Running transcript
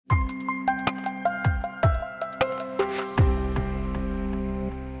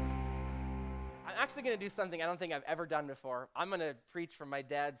actually going to do something I don't think I've ever done before. I'm going to preach from my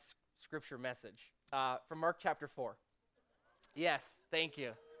dad's scripture message from Mark chapter 4. Yes, thank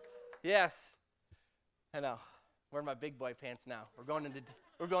you. Yes, I know. Wearing my big boy pants now. We're going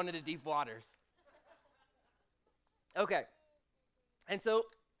into deep waters. Okay, and so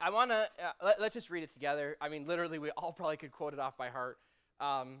I want to let's just read it together. I mean, literally, we all probably could quote it off by heart.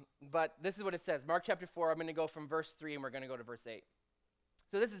 But this is what it says. Mark chapter 4. I'm going to go from verse 3, and we're going to go to verse 8.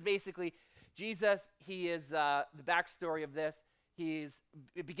 So this is basically Jesus. He is the backstory of this. He's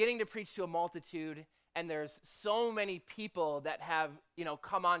beginning to preach to a multitude, and there's so many people that have,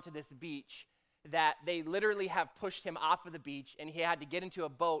 come onto this beach that they literally have pushed him off of the beach, and he had to get into a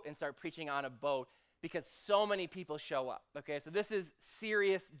boat and start preaching on a boat because so many people show up, okay? So this is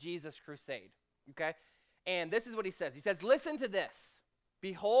serious Jesus crusade, okay? And this is what he says. He says, "Listen to this.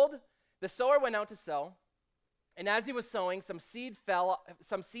 Behold, the sower went out to sow, and as he was sowing, some seed fell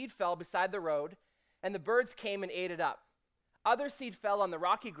beside the road, and the birds came and ate it up. Other seed fell on the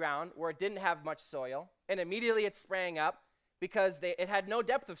rocky ground where it didn't have much soil, and immediately it sprang up because it had no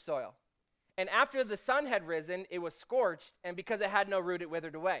depth of soil. And after the sun had risen, it was scorched, and because it had no root, it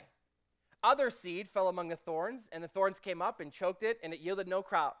withered away. Other seed fell among the thorns, and the thorns came up and choked it, and it yielded no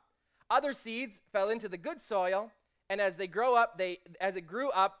crop. Other seeds fell into the good soil, and as it grew up,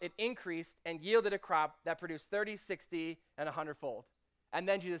 it increased and yielded a crop that produced 30, 60, and 100-fold. And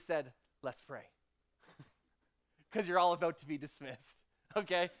then Jesus said, let's pray. Because you're all about to be dismissed,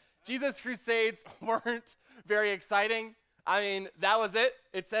 okay? Jesus' crusades weren't very exciting. I mean, that was it.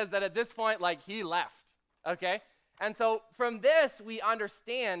 It says that at this point, he left, okay? And so from this, we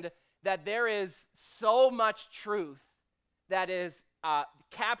understand that there is so much truth that is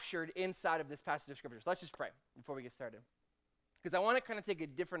captured inside of this passage of Scripture. So let's just pray before we get started. Because I want to kind of take a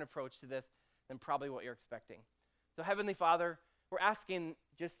different approach to this than probably what you're expecting. So Heavenly Father, we're asking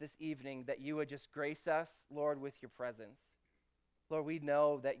just this evening that you would just grace us, Lord, with your presence. Lord, we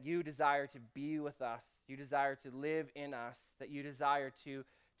know that you desire to be with us. You desire to live in us, that you desire to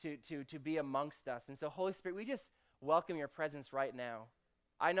be amongst us. And so, Holy Spirit, we just welcome your presence right now.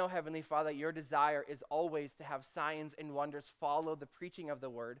 I know, Heavenly Father, your desire is always to have signs and wonders follow the preaching of the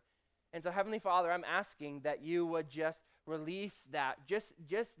word. And so, Heavenly Father, I'm asking that you would just release that, just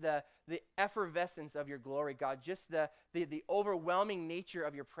the effervescence of your glory, God, just the overwhelming nature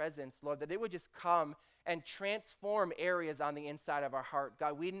of your presence, Lord, that it would just come and transform areas on the inside of our heart.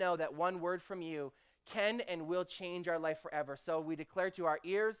 God, we know that one word from you can and will change our life forever. So we declare to our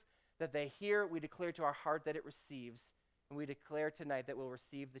ears that they hear, we declare to our heart that it receives, and we declare tonight that we'll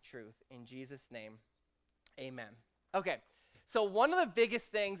receive the truth. In Jesus' name, amen. Okay. So one of the biggest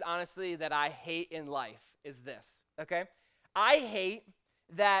things, honestly, that I hate in life is this, okay? I hate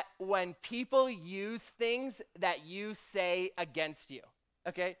that when people use things that you say against you,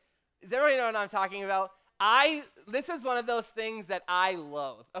 okay? Does everybody know what I'm talking about? This is one of those things that I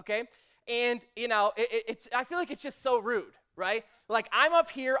loathe, okay? And, I feel like it's just so rude, right? Like, I'm up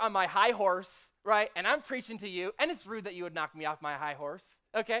here on my high horse, right? And I'm preaching to you, and it's rude that you would knock me off my high horse,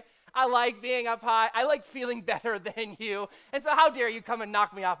 okay? I like being up high. I like feeling better than you. And so how dare you come and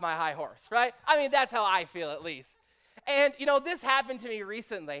knock me off my high horse, right? I mean, that's how I feel at least. And, this happened to me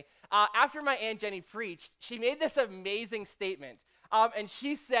recently. After my Aunt Jenny preached, she made this amazing statement. And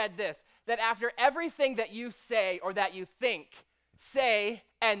she said this, that after everything that you say or that you think, say,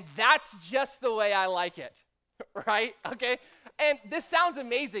 and that's just the way I like it, right? Okay? And this sounds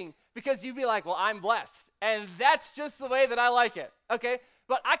amazing because you'd be like, well, I'm blessed. And that's just the way that I like it, okay?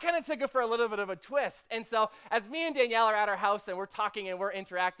 But I kind of took it for a little bit of a twist. And so as me and Danielle are at our house and we're talking and we're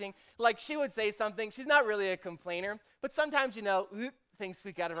interacting, she would say something. She's not really a complainer, but sometimes, things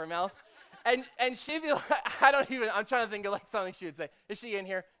speak out of her mouth. And she'd be like, I'm trying to think of something she would say. Is she in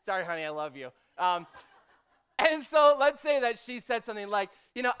here? Sorry, honey, I love you. And so let's say that she said something like,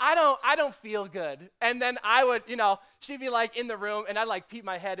 I don't feel good. And then I would, she'd be in the room and I'd peep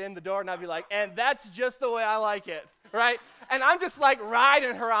my head in the door and I'd be like, and that's just the way I like it, right? And I'm just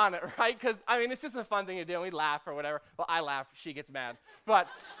riding her on it, right? Because, it's just a fun thing to do and we laugh or whatever. Well, I laugh, she gets mad. But,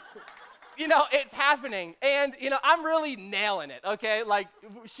 it's happening. And, I'm really nailing it, okay?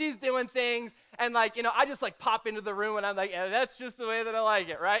 She's doing things and I just pop into the room and I'm like, and that's just the way that I like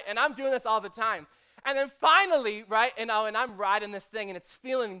it, right? And I'm doing this all the time. And then finally, right, and I'm riding this thing and it's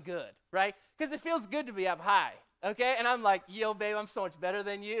feeling good, right? Because it feels good to be up high, okay? And I'm like, yo, babe, I'm so much better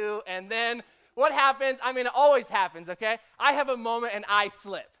than you. And then what happens? It always happens, okay? I have a moment and I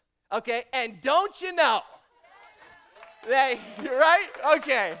slip, okay? And don't you know that, right?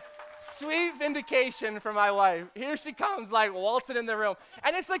 Okay. Sweet vindication for my wife. Here she comes, waltzing in the room.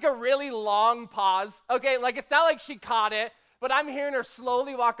 And it's a really long pause, okay? It's not like she caught it. But I'm hearing her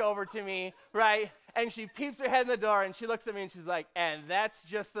slowly walk over to me, right? and she peeps her head in the door, and she looks at me, and she's like, and that's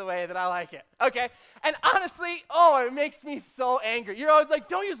just the way that I like it, okay? And honestly, it makes me so angry. You're always like,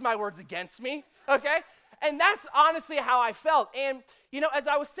 don't use my words against me, okay? And that's honestly how I felt. And, as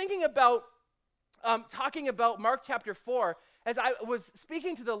I was thinking about talking about Mark chapter 4, as I was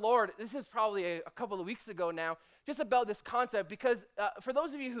speaking to the Lord, this is probably a couple of weeks ago now, just about this concept, because for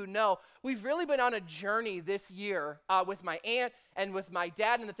those of you who know, we've really been on a journey this year with my aunt and with my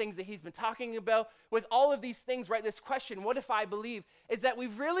dad and the things that he's been talking about, with all of these things, right? This question, what if I believe, is that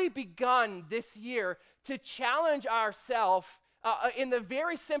we've really begun this year to challenge ourselves in the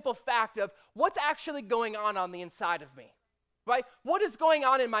very simple fact of what's actually going on the inside of me. Right? What is going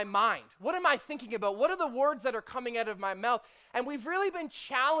on in my mind? What am I thinking about? What are the words that are coming out of my mouth? And we've really been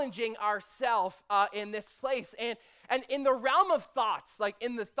challenging ourselves in this place. And in the realm of thoughts, like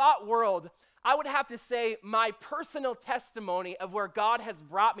in the thought world, I would have to say my personal testimony of where God has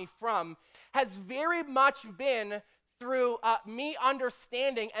brought me from has very much been through me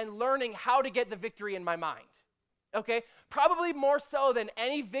understanding and learning how to get the victory in my mind. Okay? Probably more so than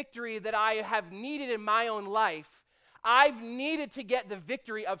any victory that I have needed in my own life. I've needed to get the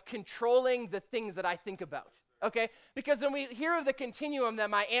victory of controlling the things that I think about, okay? Because when we hear of the continuum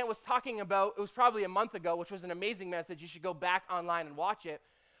that my aunt was talking about, it was probably a month ago, which was an amazing message. You should go back online and watch it.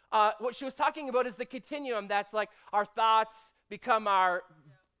 What she was talking about is the continuum that's like our thoughts become our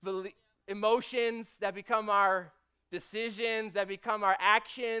emotions, that become our decisions, that become our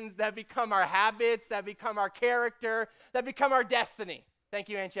actions, that become our habits, that become our character, that become our destiny. Thank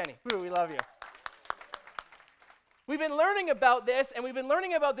you, Aunt Jenny. Woo, we love you. We've been learning about this, and we've been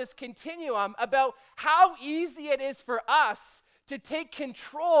learning about this continuum, about how easy it is for us to take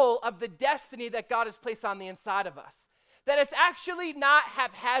control of the destiny that God has placed on the inside of us. That it's actually not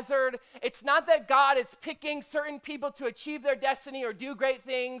haphazard. It's not that God is picking certain people to achieve their destiny or do great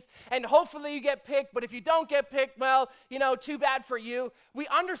things, and hopefully you get picked, but if you don't get picked, well, too bad for you. We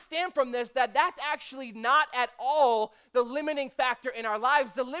understand from this that that's actually not at all the limiting factor in our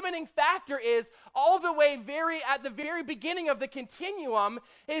lives. The limiting factor is all the way at the very beginning of the continuum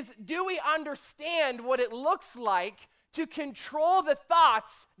is, do we understand what it looks like to control the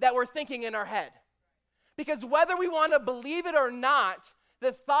thoughts that we're thinking in our head? Because whether we want to believe it or not,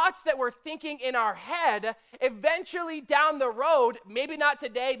 the thoughts that we're thinking in our head, eventually down the road, maybe not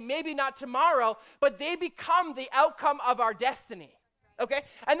today, maybe not tomorrow, but they become the outcome of our destiny. Okay?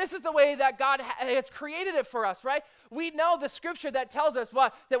 And this is the way that God has created it for us, right? We know the scripture that tells us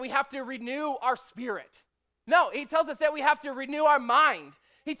what? That we have to renew our spirit. No, he tells us that we have to renew our mind.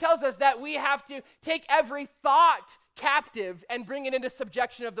 He tells us that we have to take every thought captive and bring it into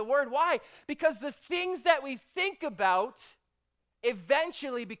subjection of the word. Why? Because the things that we think about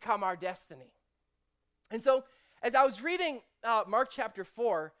eventually become our destiny. And so, as I was reading Mark chapter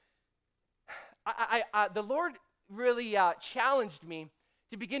 4, the Lord really challenged me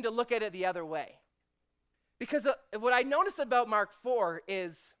to begin to look at it the other way. Because what I notice about Mark 4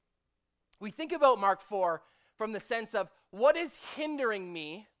 is we think about Mark 4 from the sense of what is hindering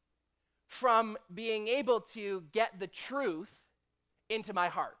me from being able to get the truth into my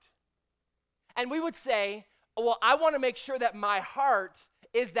heart. And we would say, well, I want to make sure that my heart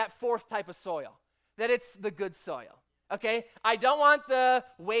is that fourth type of soil, that it's the good soil, okay? I don't want the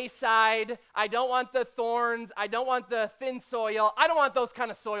wayside. I don't want the thorns. I don't want the thin soil. I don't want those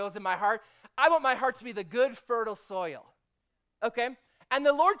kind of soils in my heart. I want my heart to be the good, fertile soil, okay? And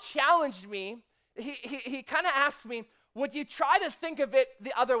the Lord challenged me. He kind of asked me, would you try to think of it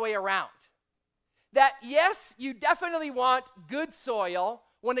the other way around? That yes, you definitely want good soil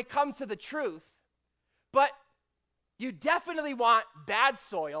when it comes to the truth, but you definitely want bad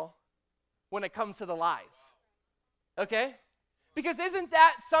soil when it comes to the lies, okay? Because isn't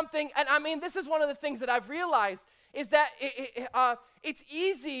that something, and I mean, this is one of the things that I've realized, is that it's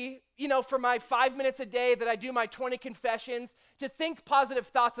easy, for my 5 minutes a day that I do my 20 confessions, to think positive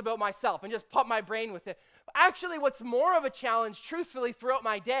thoughts about myself and just pump my brain with it. Actually, what's more of a challenge, truthfully, throughout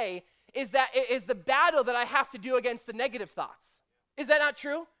my day is the battle that I have to do against the negative thoughts. Is that not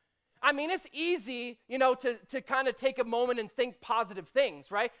true? I mean, it's easy, to kind of take a moment and think positive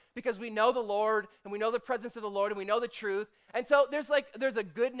things, right? Because we know the Lord, and we know the presence of the Lord, and we know the truth. And so there's a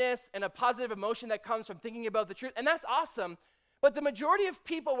goodness and a positive emotion that comes from thinking about the truth, and that's awesome. But the majority of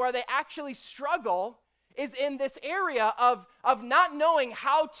people where they actually struggle is in this area of not knowing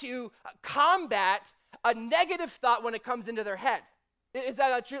how to combat a negative thought when it comes into their head. Is that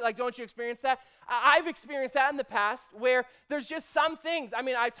not true? Like, don't you experience that? I've experienced that in the past where there's just some things. I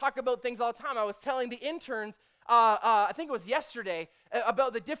mean, I talk about things all the time. I was telling the interns I think it was yesterday,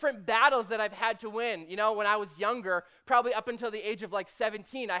 about the different battles that I've had to win. You know, when I was younger, probably up until the age of like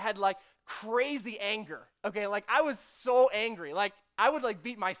 17, I had like crazy anger. Okay, like I was so angry. Like I would like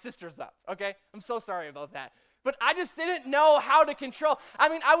beat my sisters up. Okay, I'm so sorry about that. But I just didn't know how to control. I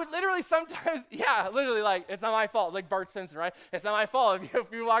mean, I would literally sometimes, literally like, it's not my fault, like Bart Simpson, right? It's not my fault if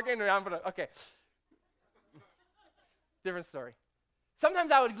you walk in and I'm gonna, okay. Different story.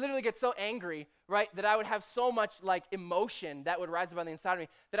 Sometimes I would literally get so angry, right, that I would have so much like emotion that would rise up on the inside of me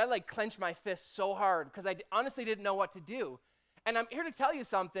that I'd like clench my fist so hard because I honestly didn't know what to do. And I'm here to tell you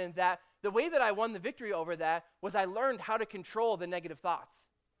something, that the way that I won the victory over that was I learned how to control the negative thoughts.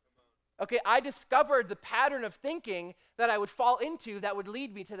 Okay, I discovered the pattern of thinking that I would fall into that would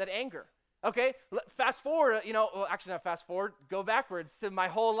lead me to that anger. Okay, fast forward, actually not fast forward, go backwards to my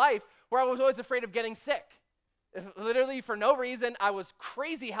whole life where I was always afraid of getting sick. Literally for no reason, I was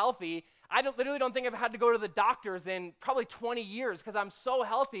crazy healthy. I literally don't think I've had to go to the doctors in probably 20 years because I'm so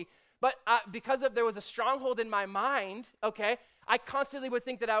healthy. But because there was a stronghold in my mind, okay, I constantly would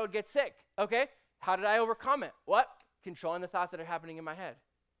think that I would get sick, okay? How did I overcome it? What? Controlling the thoughts that are happening in my head.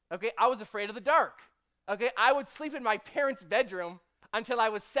 Okay, I was afraid of the dark. Okay, I would sleep in my parents' bedroom until I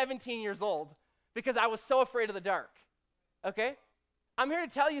was 17 years old because I was so afraid of the dark. Okay? I'm here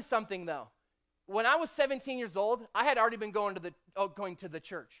to tell you something though. When I was 17 years old, I had already been going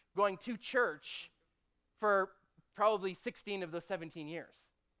to church for probably 16 of those 17 years.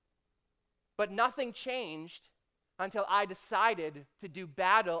 But nothing changed until I decided to do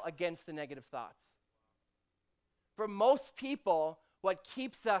battle against the negative thoughts. For most people, what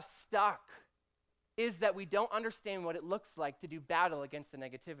keeps us stuck is that we don't understand what it looks like to do battle against the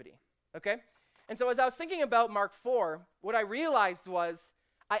negativity, okay? And so as I was thinking about Mark 4, what I realized was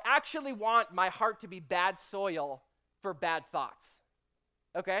I actually want my heart to be bad soil for bad thoughts,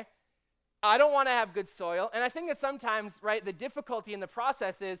 okay? I don't want to have good soil, and I think that sometimes, right, the difficulty in the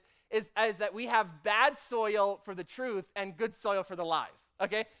process is that we have bad soil for the truth and good soil for the lies,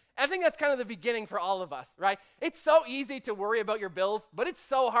 okay? I think that's kind of the beginning for all of us, right? It's so easy to worry about your bills, but it's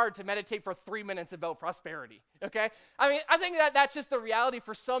so hard to meditate for 3 minutes about prosperity, okay? I mean, I think that that's just the reality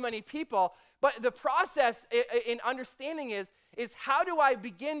for so many people, but the process in understanding is how do I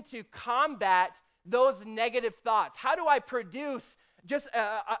begin to combat those negative thoughts? How do I produce just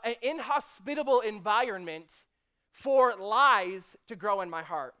an inhospitable environment for lies to grow in my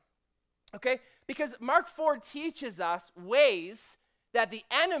heart? Okay? Because Mark 4 teaches us ways that the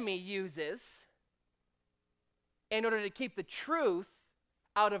enemy uses in order to keep the truth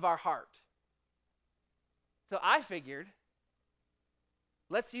out of our heart. So I figured,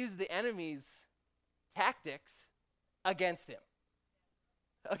 let's use the enemy's tactics against him.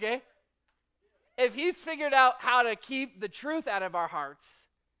 Okay? If he's figured out how to keep the truth out of our hearts,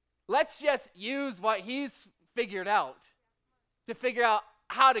 let's just use what he's figured out to figure out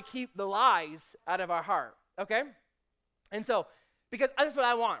how to keep the lies out of our heart. Okay? And so, because that's what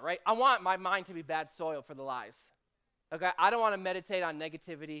I want, right? I want my mind to be bad soil for the lies. Okay? I don't want to meditate on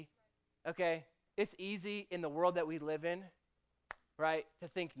negativity. Okay? It's easy in the world that we live in, right, to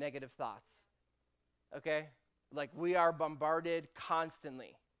think negative thoughts. Okay? Like we are bombarded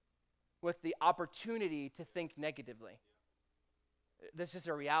constantly with the opportunity to think negatively. That's just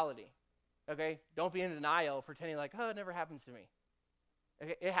a reality. Okay? Don't be in denial, pretending like, oh, it never happens to me.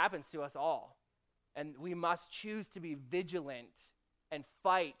 Okay? It happens to us all. And we must choose to be vigilant and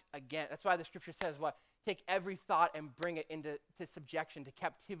fight again. That's why the scripture says what? Take every thought and bring it into subjection, to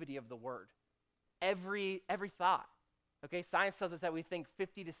captivity of the word. Every thought. Okay? Science tells us that we think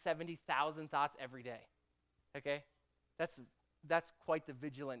 50 to 70,000 thoughts every day. Okay? That's quite the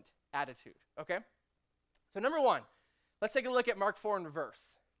vigilant attitude. Okay? So number one, let's take a look at Mark 4 in reverse.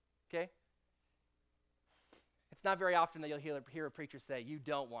 Okay? It's not very often that you'll hear a preacher say, you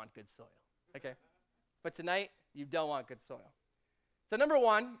don't want good soil. Okay? But tonight, you don't want good soil. So number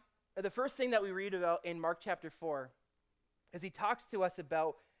one, the first thing that we read about in Mark chapter 4 is he talks to us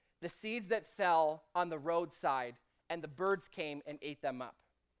about the seeds that fell on the roadside and the birds came and ate them up.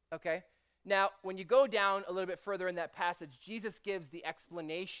 Okay? Now, when you go down a little bit further in that passage, Jesus gives the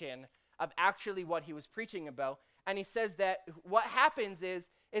explanation of actually what he was preaching about. And he says that what happens is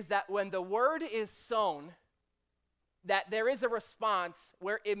that when the word is sown, that there is a response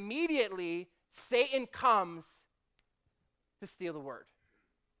where immediately Satan comes to steal the word.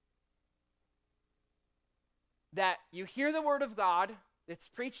 That you hear the word of God, it's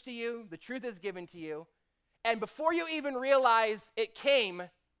preached to you, the truth is given to you, and before you even realize it came,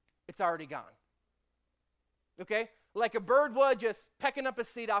 it's already gone. Okay? Like a bird would just pecking up a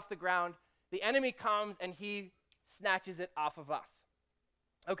seed off the ground, the enemy comes and he snatches it off of us.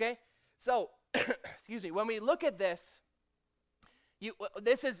 Okay? So excuse me, when we look at this,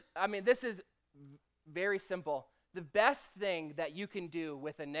 this is very simple. The best thing that you can do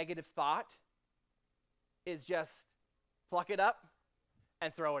with a negative thought is just pluck it up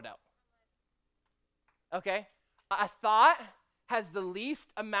and throw it out. Okay? A thought has the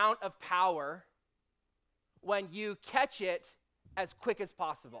least amount of power when you catch it as quick as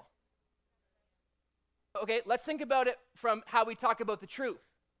possible. Okay, let's think about it from how we talk about the truth,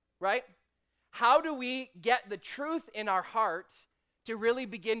 right? How do we get the truth in our heart to really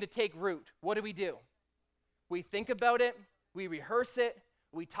begin to take root? What do? We think about it, we rehearse it,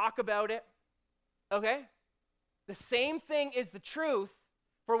 we talk about it, okay? The same thing is the truth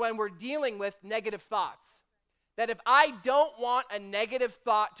for when we're dealing with negative thoughts. That if I don't want a negative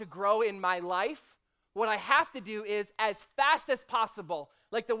thought to grow in my life, what I have to do is, as fast as possible,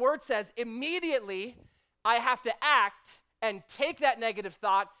 like the word says, immediately I have to act and take that negative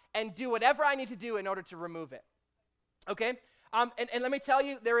thought and do whatever I need to do in order to remove it. Okay? And let me tell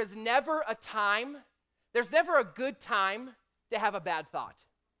you, there's never a good time to have a bad thought.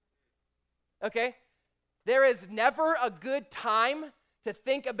 Okay? There is never a good time to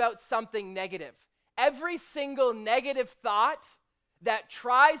think about something negative. Every single negative thought that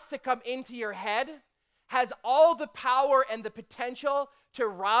tries to come into your head has all the power and the potential to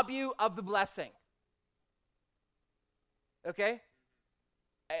rob you of the blessing. Okay?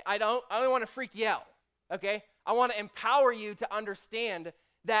 I don't want to freak you out. Okay? I want to empower you to understand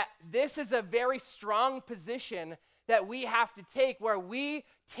that this is a very strong position that we have to take, where we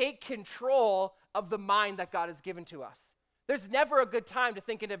take control of the mind that God has given to us. There's never a good time to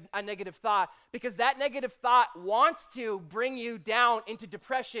think of a negative thought, because that negative thought wants to bring you down into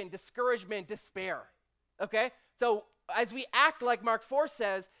depression, discouragement, despair. Okay? So as we act like Mark 4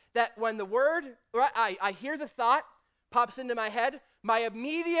 says, that when the word, I hear the thought, pops into my head, my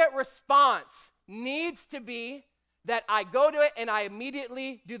immediate response needs to be that I go to it and I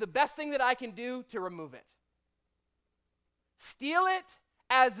immediately do the best thing that I can do to remove it. Steal it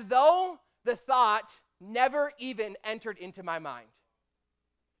as though the thought never even entered into my mind.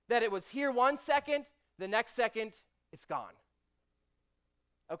 That it was here 1 second, the next second, it's gone.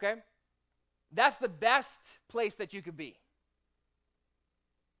 Okay? That's the best place that you could be.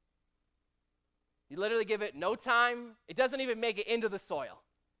 You literally give it no time. It doesn't even make it into the soil.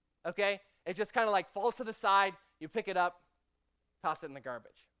 Okay? It just kind of like falls to the side. You pick it up, toss it in the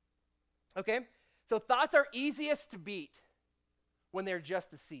garbage. Okay? So thoughts are easiest to beat when they're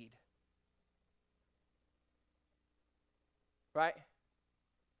just a seed. Right?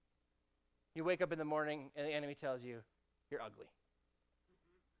 You wake up in the morning and the enemy tells you, you're ugly.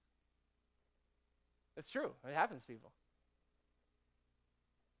 It's true. It happens to people.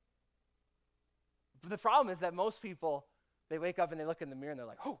 But the problem is that most people, they wake up and they look in the mirror and they're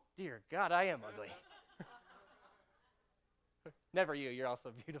like, oh, dear God, I am ugly. Never you. You're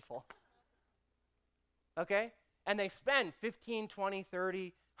also beautiful. Okay? And they spend 15, 20,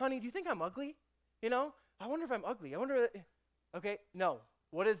 30. Honey, do you think I'm ugly? You know? I wonder if I'm ugly. I wonder. Okay? No.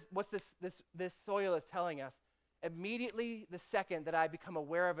 What's this soil is telling us? Immediately the second that I become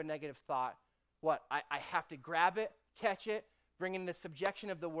aware of a negative thought, I have to grab it, catch it, bring it into subjection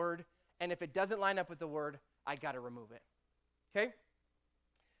of the word, and if it doesn't line up with the word, I got to remove it. Okay?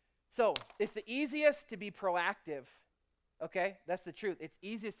 So, it's the easiest to be proactive. Okay? That's the truth. It's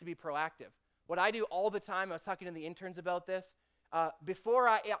easiest to be proactive. What I do all the time, I was talking to the interns about this, before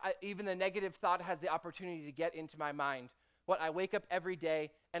even the negative thought has the opportunity to get into my mind, I wake up every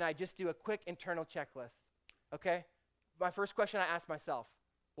day and I just do a quick internal checklist. Okay? My first question I ask myself,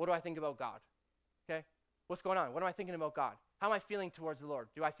 what do I think about God? Okay? What's going on? What am I thinking about God? How am I feeling towards the Lord?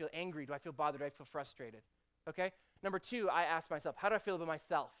 Do I feel angry? Do I feel bothered? Do I feel frustrated? Okay? Number 2, I ask myself, how do I feel about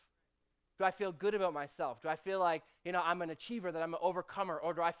myself? Do I feel good about myself? Do I feel like, I'm an achiever, that I'm an overcomer,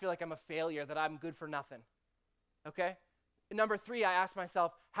 or do I feel like I'm a failure, that I'm good for nothing? Okay? And number 3, I ask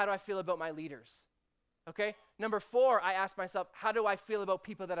myself, how do I feel about my leaders? Okay? Number 4, I ask myself, how do I feel about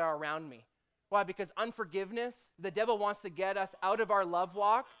people that are around me? Why? Because unforgiveness, the devil wants to get us out of our love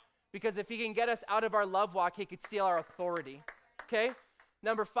walk, because if he can get us out of our love walk, he could steal our authority. Okay?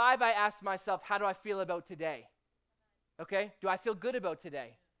 Number 5, I ask myself, how do I feel about today? Okay? Do I feel good about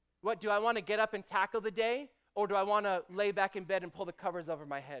today? Do I want to get up and tackle the day, or do I want to lay back in bed and pull the covers over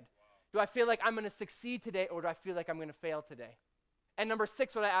my head? Do I feel like I'm going to succeed today, or do I feel like I'm going to fail today? And number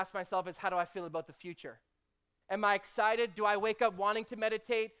 6, what I ask myself is, how do I feel about the future? Am I excited? Do I wake up wanting to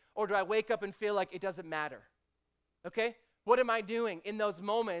meditate, or do I wake up and feel like it doesn't matter? Okay? What am I doing in those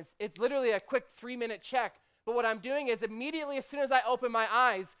moments? It's literally a quick 3-minute check. But what I'm doing is immediately as soon as I open my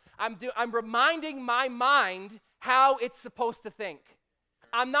eyes, I'm reminding my mind how it's supposed to think.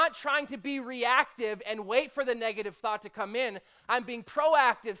 I'm not trying to be reactive and wait for the negative thought to come in. I'm being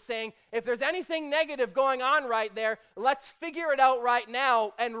proactive, saying, if there's anything negative going on right there, let's figure it out right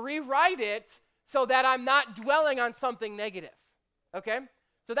now and rewrite it so that I'm not dwelling on something negative. Okay?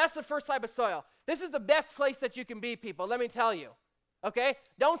 So that's the first type of soil. This is the best place that you can be, people, let me tell you. Okay?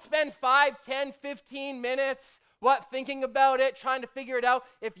 Don't spend 5, 10, 15 minutes, thinking about it, trying to figure it out.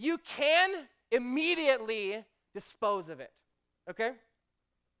 If you can, immediately dispose of it. Okay?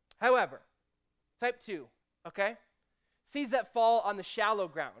 However, type 2, okay? Seeds that fall on the shallow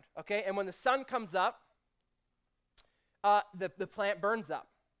ground, okay? And when the sun comes up, the plant burns up,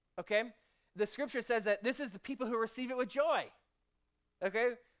 okay? The scripture says that this is the people who receive it with joy,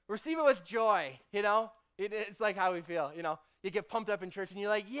 okay? Receive it with joy, you know? It's like how we feel, you know? You get pumped up in church and you're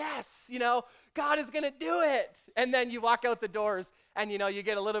like, yes, you know, God is going to do it. And then you walk out the doors and, you know, you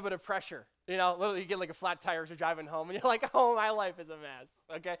get a little bit of pressure. You know, literally you get like a flat tire as you're driving home and you're like, oh, my life is a mess,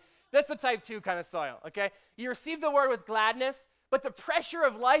 okay? That's the type 2 kind of soil, okay? You receive the word with gladness, but the pressure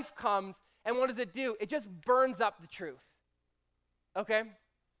of life comes, and what does it do? It just burns up the truth, okay?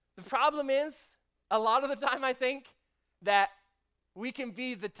 The problem is, a lot of the time I think, that we can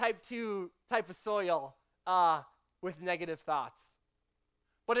be the type 2 type of soil with negative thoughts.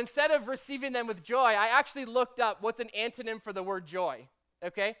 But instead of receiving them with joy, I actually looked up what's an antonym for the word joy,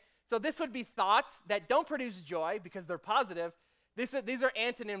 okay? So this would be thoughts that don't produce joy because they're positive. These are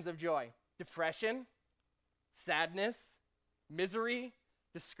antonyms of joy: depression, sadness, misery,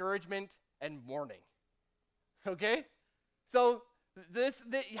 discouragement, and mourning. Okay? So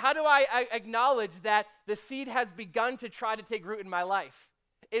how do I acknowledge that the seed has begun to try to take root in my life?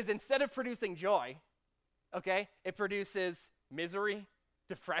 Is instead of producing joy, okay, it produces misery,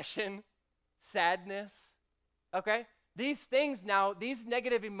 depression, sadness, okay? These things now, these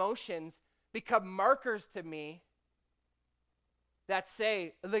negative emotions become markers to me that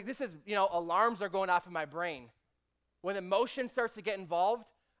say, like this is, you know, alarms are going off in my brain. When emotion starts to get involved,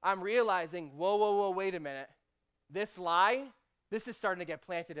 I'm realizing, whoa, wait a minute. This lie, this is starting to get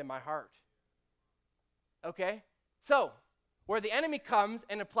planted in my heart. Okay? So, where the enemy comes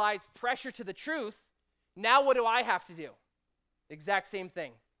and applies pressure to the truth, now what do I have to do? Exact same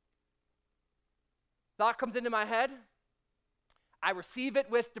thing. Thought comes into my head, I receive it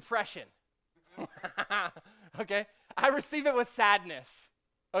with depression. Okay? I receive it with sadness.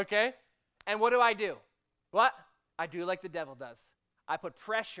 Okay? And what do? What? I do like the devil does. I put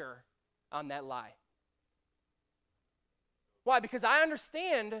pressure on that lie. Why? Because I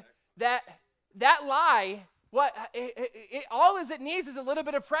understand that lie, all it needs is a little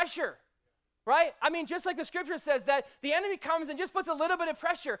bit of pressure. Right? I mean, just like the scripture says that the enemy comes and just puts a little bit of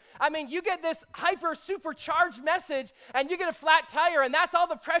pressure. I mean, you get this hyper supercharged message and you get a flat tire and that's all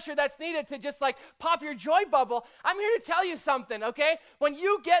the pressure that's needed to just like pop your joy bubble. I'm here to tell you something, okay? When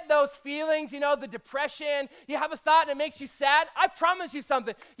you get those feelings, you know, the depression, you have a thought and it makes you sad, I promise you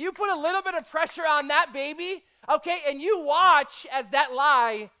something. You put a little bit of pressure on that baby, okay, and you watch as that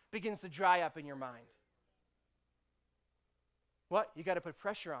lie begins to dry up in your mind. What? You got to put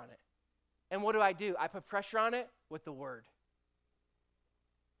pressure on it. And what do? I put pressure on it with the word.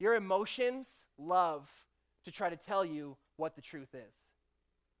 Your emotions love to try to tell you what the truth is.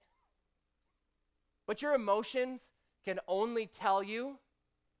 But your emotions can only tell you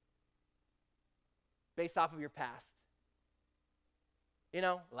based off of your past. You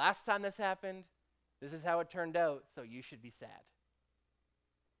know, last time this happened, this is how it turned out, so you should be sad.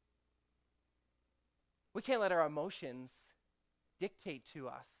 We can't let our emotions dictate to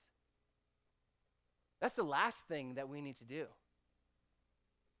us. That's the last thing that we need to do.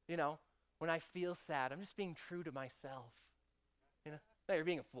 You know, when I feel sad, I'm just being true to myself. You know, no, you're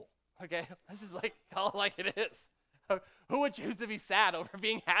being a fool, okay? Let's just like call it like it is. Who would choose to be sad over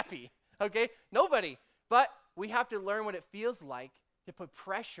being happy, okay? Nobody. But we have to learn what it feels like to put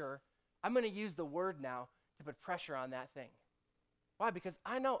pressure. I'm going to use the word now to put pressure on that thing. Why? Because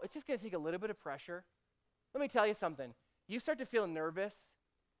I know it's just going to take a little bit of pressure. Let me tell you something. You start to feel nervous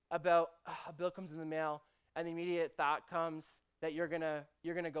about a bill comes in the mail, and the immediate thought comes that you're gonna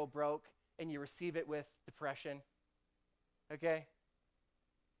go broke, and you receive it with depression. Okay?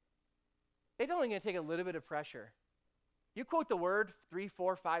 It's only gonna take a little bit of pressure. You quote the word 3,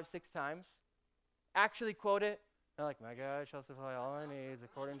 4, 5, 6 times. Actually quote it. And like, my God shall supply all my needs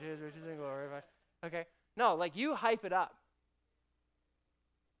according to his riches and glory. Okay? No, like you hype it up.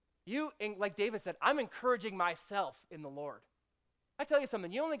 Like David said, I'm encouraging myself in the Lord. I tell you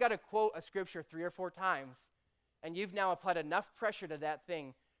something, you only got to quote a scripture 3 or 4 times, and you've now applied enough pressure to that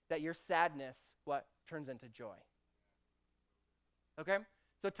thing that your sadness, turns into joy. Okay?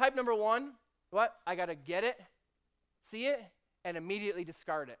 So type number 1, I got to get it, see it, and immediately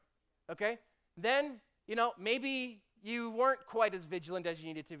discard it, okay? Then, maybe you weren't quite as vigilant as you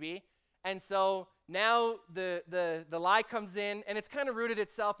needed to be, and so now the lie comes in, and it's kind of rooted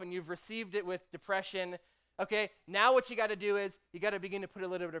itself, and you've received it with depression, okay? Now what you got to do is you got to begin to put a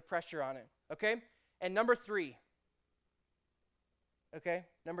little bit of pressure on it, okay? And number three,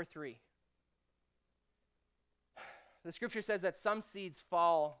 the scripture says that some seeds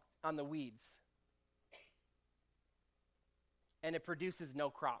fall on the weeds, and it produces no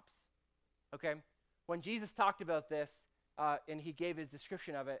crops, okay? When Jesus talked about this, and he gave his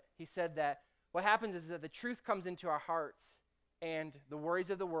description of it, he said that what happens is that the truth comes into our hearts, and the worries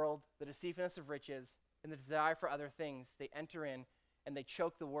of the world, the deceitfulness of riches, and the desire for other things, they enter in, and they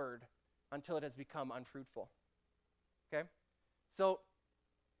choke the word until it has become unfruitful, okay? So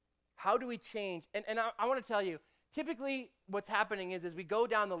how do we change? And I want to tell you, typically what's happening is as we go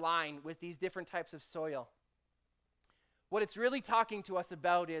down the line with these different types of soil, what it's really talking to us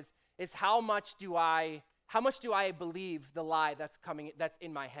about is how much do I believe the lie that's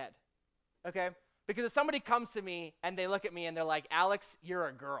in my head, okay? Because if somebody comes to me and they look at me and they're like, Alex, you're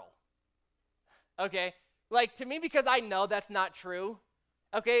a girl, okay? Like, to me, because I know that's not true,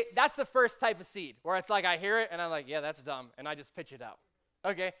 okay, that's the first type of seed where it's like I hear it and I'm like, yeah, that's dumb, and I just pitch it out,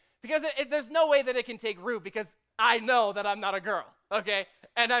 okay? Because there's no way that it can take root because I know that I'm not a girl, okay?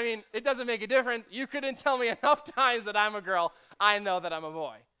 And I mean, it doesn't make a difference. You couldn't tell me enough times that I'm a girl. I know that I'm a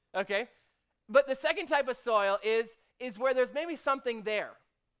boy, okay? But the second type of soil is where there's maybe something there,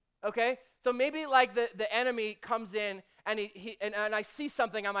 okay? So maybe like the enemy comes in and and I see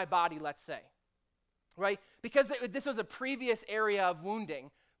something on my body, let's say, right? Because this was a previous area of wounding,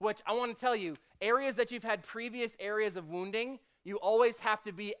 which I want to tell you, areas that you've had previous areas of wounding, you always have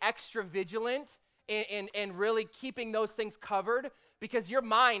to be extra vigilant in really keeping those things covered because your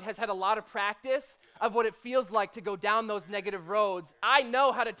mind has had a lot of practice of what it feels like to go down those negative roads. I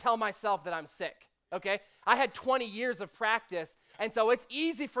know how to tell myself that I'm sick, okay? I had 20 years of practice, and so it's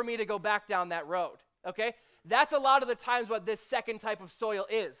easy for me to go back down that road, okay? That's a lot of the times what this second type of soil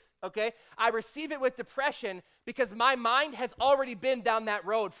is, okay? I receive it with depression because my mind has already been down that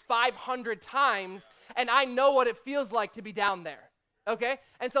road 500 times, and I know what it feels like to be down there, okay?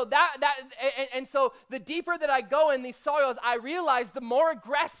 And so so the deeper that I go in these soils, I realize the more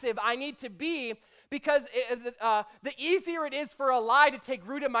aggressive I need to be because the easier it is for a lie to take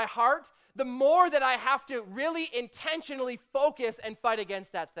root in my heart, the more that I have to really intentionally focus and fight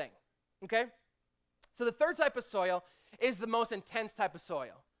against that thing, okay? So the third type of soil is the most intense type of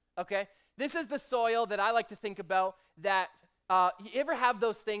soil, okay? This is the soil that I like to think about that you ever have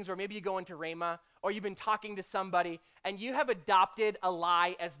those things where maybe you go into Rhema or you've been talking to somebody and you have adopted a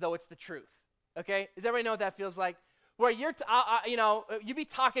lie as though it's the truth, okay? Does everybody know what that feels like? Where you be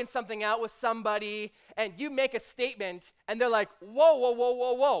talking something out with somebody and you make a statement and they're like,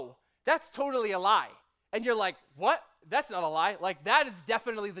 whoa, that's totally a lie. And you're like, what? That's not a lie. Like, that is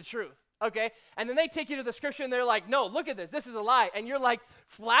definitely the truth. Okay, and then they take you to the scripture and they're like, no, look at this is a lie. And you're like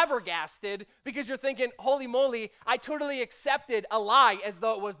flabbergasted because you're thinking, holy moly, I totally accepted a lie as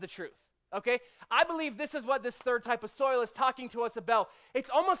though it was the truth. Okay, I believe this is what this third type of soil is talking to us about. It's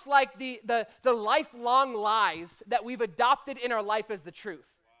almost like the lifelong lies that we've adopted in our life as the truth.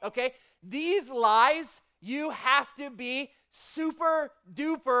 Okay, these lies, you have to be super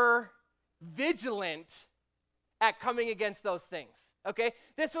duper vigilant at coming against those things. Okay,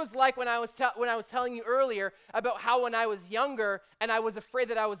 this was like when I was telling you earlier about how when I was younger and I was afraid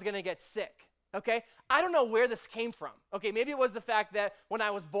that I was going to get sick. Okay, I don't know where this came from. Okay, maybe it was the fact that when I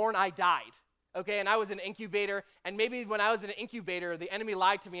was born I died. Okay, and I was in an incubator, and maybe when I was in an incubator the enemy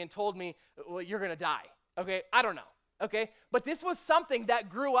lied to me and told me, well, you're going to die. Okay, I don't know. Okay, but this was something that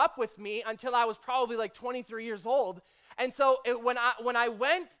grew up with me until I was probably like 23 years old. And so when I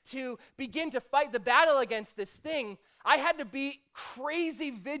went to begin to fight the battle against this thing, I had to be crazy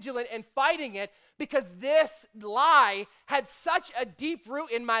vigilant in fighting it because this lie had such a deep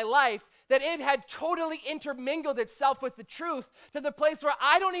root in my life that it had totally intermingled itself with the truth to the place where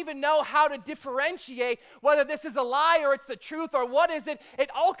I don't even know how to differentiate whether this is a lie or it's the truth or what is it.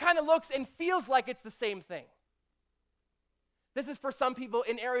 It all kind of looks and feels like it's the same thing. This is for some people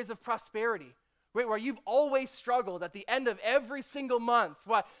in areas of prosperity. Where you've always struggled at the end of every single month.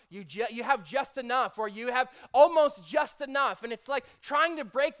 What you have just enough, or you have almost just enough, and it's like trying to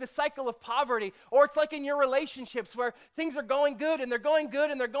break the cycle of poverty. Or it's like in your relationships where things are going good and they're going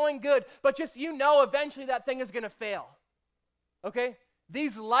good and they're going good, but just eventually that thing is going to fail. Okay?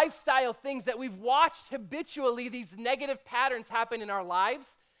 These lifestyle things that we've watched habitually, these negative patterns happen in our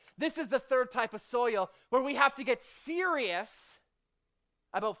lives. This is the third type of soil where we have to get serious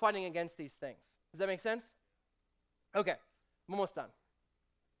about fighting against these things. Does that make sense? Okay, I'm almost done.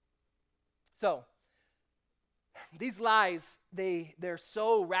 So, these lies, they're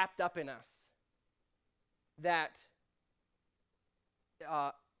so wrapped up in us that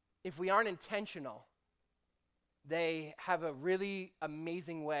if we aren't intentional, they have a really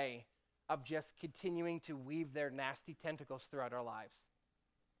amazing way of just continuing to weave their nasty tentacles throughout our lives.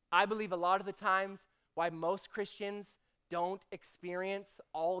 I believe a lot of the times why most Christians don't experience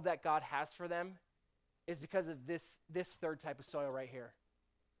all that God has for them is because of this third type of soil right here.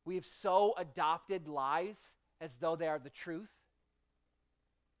 We've so adopted lies as though they are the truth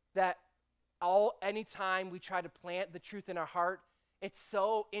that anytime we try to plant the truth in our heart, it's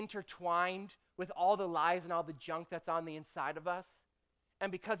so intertwined with all the lies and all the junk that's on the inside of us.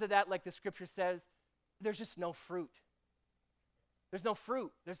 And because of that, like the scripture says, there's just no fruit. There's no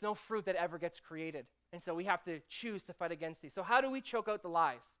fruit. There's no fruit that ever gets created. And so we have to choose to fight against these. So how do we choke out the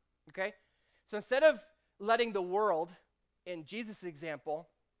lies? Okay? So instead of letting the world, in Jesus' example,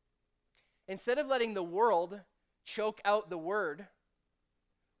 instead of letting the world choke out the word,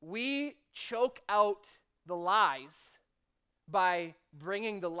 we choke out the lies by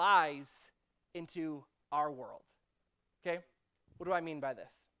bringing the lies into our world. Okay? What do I mean by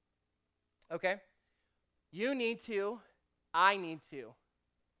this? Okay? You need to, I need to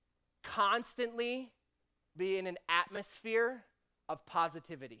constantly be in an atmosphere of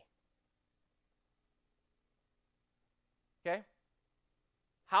positivity. Okay?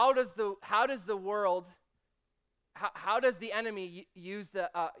 How does the enemy use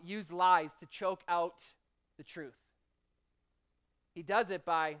lies to choke out the truth? He does it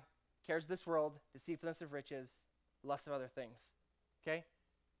by cares of this world, deceitfulness of riches, lust of other things. Okay?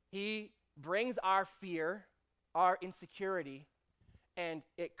 He brings our fear, our insecurity, and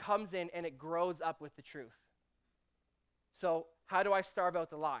it comes in and it grows up with the truth. So how do I starve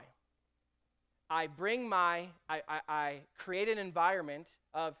out the lie? I create an environment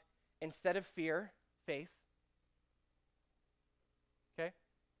of, instead of fear, faith. Okay?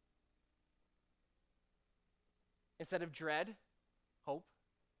 Instead of dread, hope.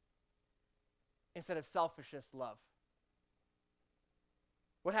 Instead of selfishness, love.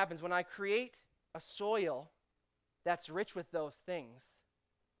 What happens when I create a soil that's rich with those things?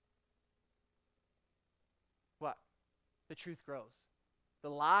 What? The truth grows. The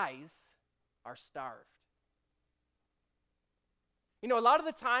lies are starved. You know, a lot of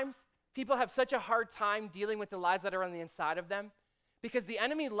the times, people have such a hard time dealing with the lies that are on the inside of them because the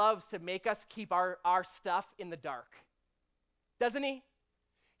enemy loves to make us keep our stuff in the dark. Doesn't he?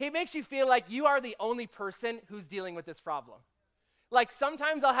 He makes you feel like you are the only person who's dealing with this problem. Like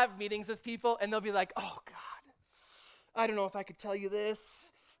sometimes I'll have meetings with people and they'll be like, oh God, I don't know if I could tell you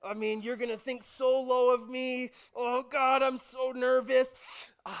this. I mean, you're going to think so low of me. Oh God, I'm so nervous.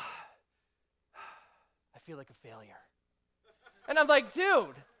 I feel like a failure. And I'm like,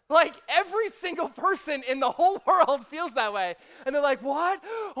 dude, like every single person in the whole world feels that way. And they're like, what?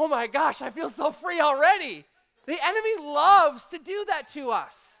 Oh my gosh, I feel so free already. The enemy loves to do that to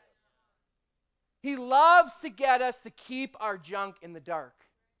us. He loves to get us to keep our junk in the dark.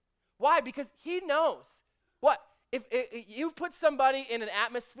 Why? Because he knows. What? If you put somebody in an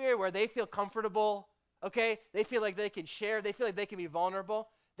atmosphere where they feel comfortable, okay, they feel like they can share, they feel like they can be vulnerable,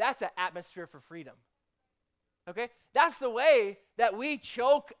 that's an atmosphere for freedom. Okay? That's the way that we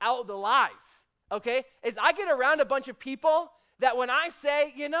choke out the lies. Okay? Is I get around a bunch of people that when I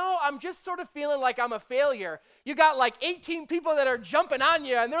say, you know, I'm just sort of feeling like I'm a failure, you got like 18 people that are jumping on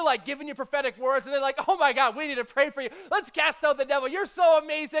you and they're like giving you prophetic words and they're like, oh my God, we need to pray for you. Let's cast out the devil. You're so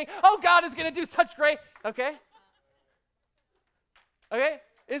amazing. Oh, God is going to do such great. Okay? Okay?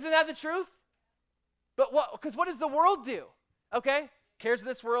 Isn't that the truth? But what, because what does the world do? Okay? Cares of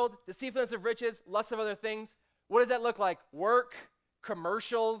this world, deceitfulness of riches, lust of other things. What does that look like? Work,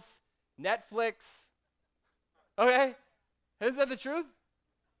 commercials, Netflix. Okay? Isn't that the truth?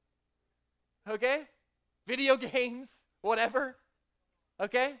 Okay? Video games, whatever.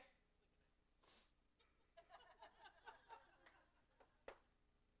 Okay?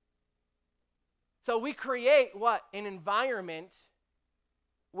 So we create what? An environment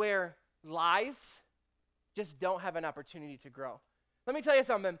where lies just don't have an opportunity to grow. Let me tell you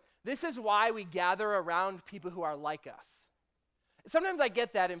something. This is why we gather around people who are like us. Sometimes I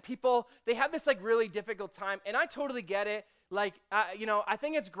get that, and people, they have this like really difficult time, and I totally get it. Like, I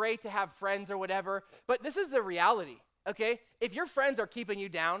think it's great to have friends or whatever, but this is the reality, okay? If your friends are keeping you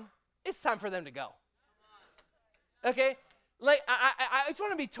down, it's time for them to go, okay? Like, I just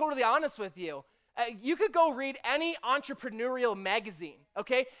want to be totally honest with you. You could go read any entrepreneurial magazine,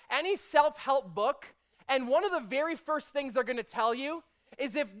 okay? Any self-help book, and one of the very first things they're going to tell you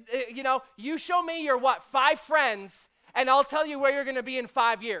is if, you show me your 5 friends, and I'll tell you where you're going to be in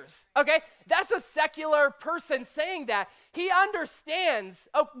 5 years. Okay? That's a secular person saying that. He understands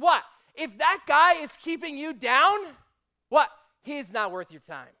what? If that guy is keeping you down, what? He's not worth your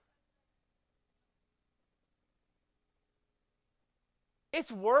time.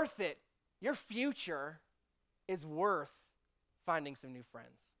 It's worth it. Your future is worth finding some new friends.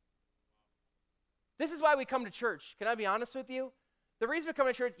 This is why we come to church. Can I be honest with you? The reason we come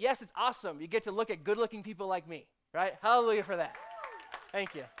to church, yes, it's awesome. You get to look at good-looking people like me, right? Hallelujah for that.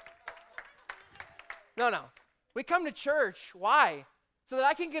 Thank you. No. We come to church, why? So that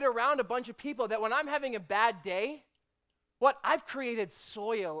I can get around a bunch of people that when I'm having a bad day, I've created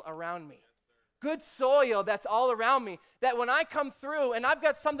soil around me. Good soil that's all around me, that when I come through and I've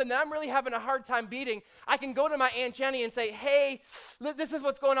got something that I'm really having a hard time beating, I can go to my Aunt Jenny and say, hey, this is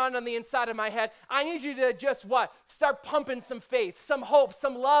what's going on the inside of my head. I need you to just start pumping some faith, some hope,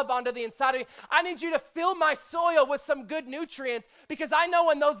 some love onto the inside of me. I need you to fill my soil with some good nutrients, because I know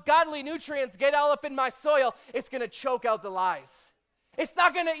when those godly nutrients get all up in my soil, it's going to choke out the lies. It's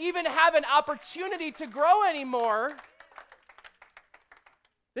not going to even have an opportunity to grow anymore.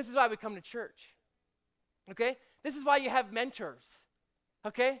 This is why we come to church, okay? This is why you have mentors,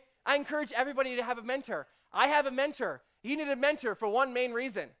 okay? I encourage everybody to have a mentor. I have a mentor. You need a mentor for one main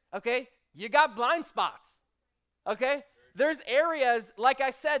reason, okay? You got blind spots, okay? There's areas, like I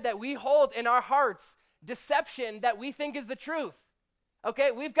said, that we hold in our hearts, deception that we think is the truth,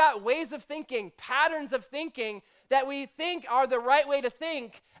 okay? We've got ways of thinking, patterns of thinking that we think are the right way to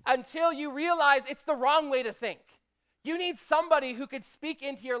think until you realize it's the wrong way to think. You need somebody who could speak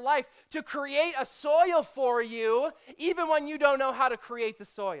into your life to create a soil for you, even when you don't know how to create the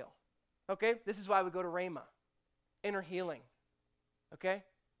soil. Okay? This is why we go to Rhema, inner healing. Okay?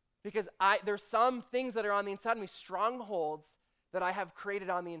 Because there's some things that are on the inside of me, strongholds that I have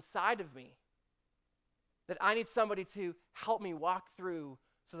created on the inside of me, that I need somebody to help me walk through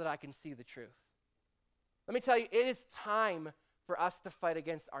so that I can see the truth. Let me tell you, it is time for us to fight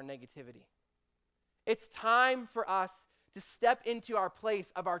against our negativity. It's time for us to step into our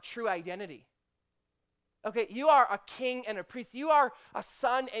place of our true identity. Okay, you are a king and a priest. You are a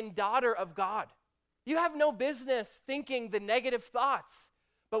son and daughter of God. You have no business thinking the negative thoughts.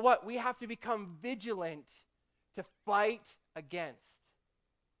 But we have to become vigilant to fight against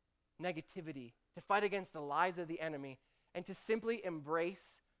negativity, to fight against the lies of the enemy, and to simply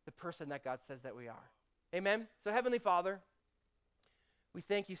embrace the person that God says that we are. Amen? So Heavenly Father, we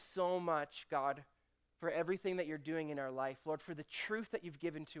thank you so much, God, for everything that you're doing in our life. Lord, for the truth that you've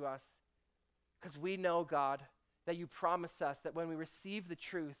given to us, because we know, God, that you promise us that when we receive the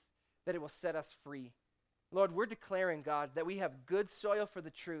truth, that it will set us free. Lord, we're declaring, God, that we have good soil for the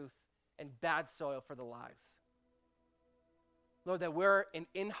truth and bad soil for the lies. Lord, that we're an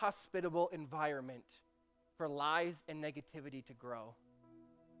inhospitable environment for lies and negativity to grow.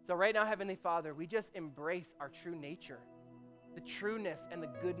 So right now, Heavenly Father, we just embrace our true nature, the trueness and the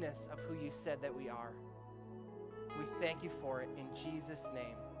goodness of who you said that we are. We thank you for it in Jesus'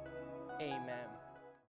 name. Amen.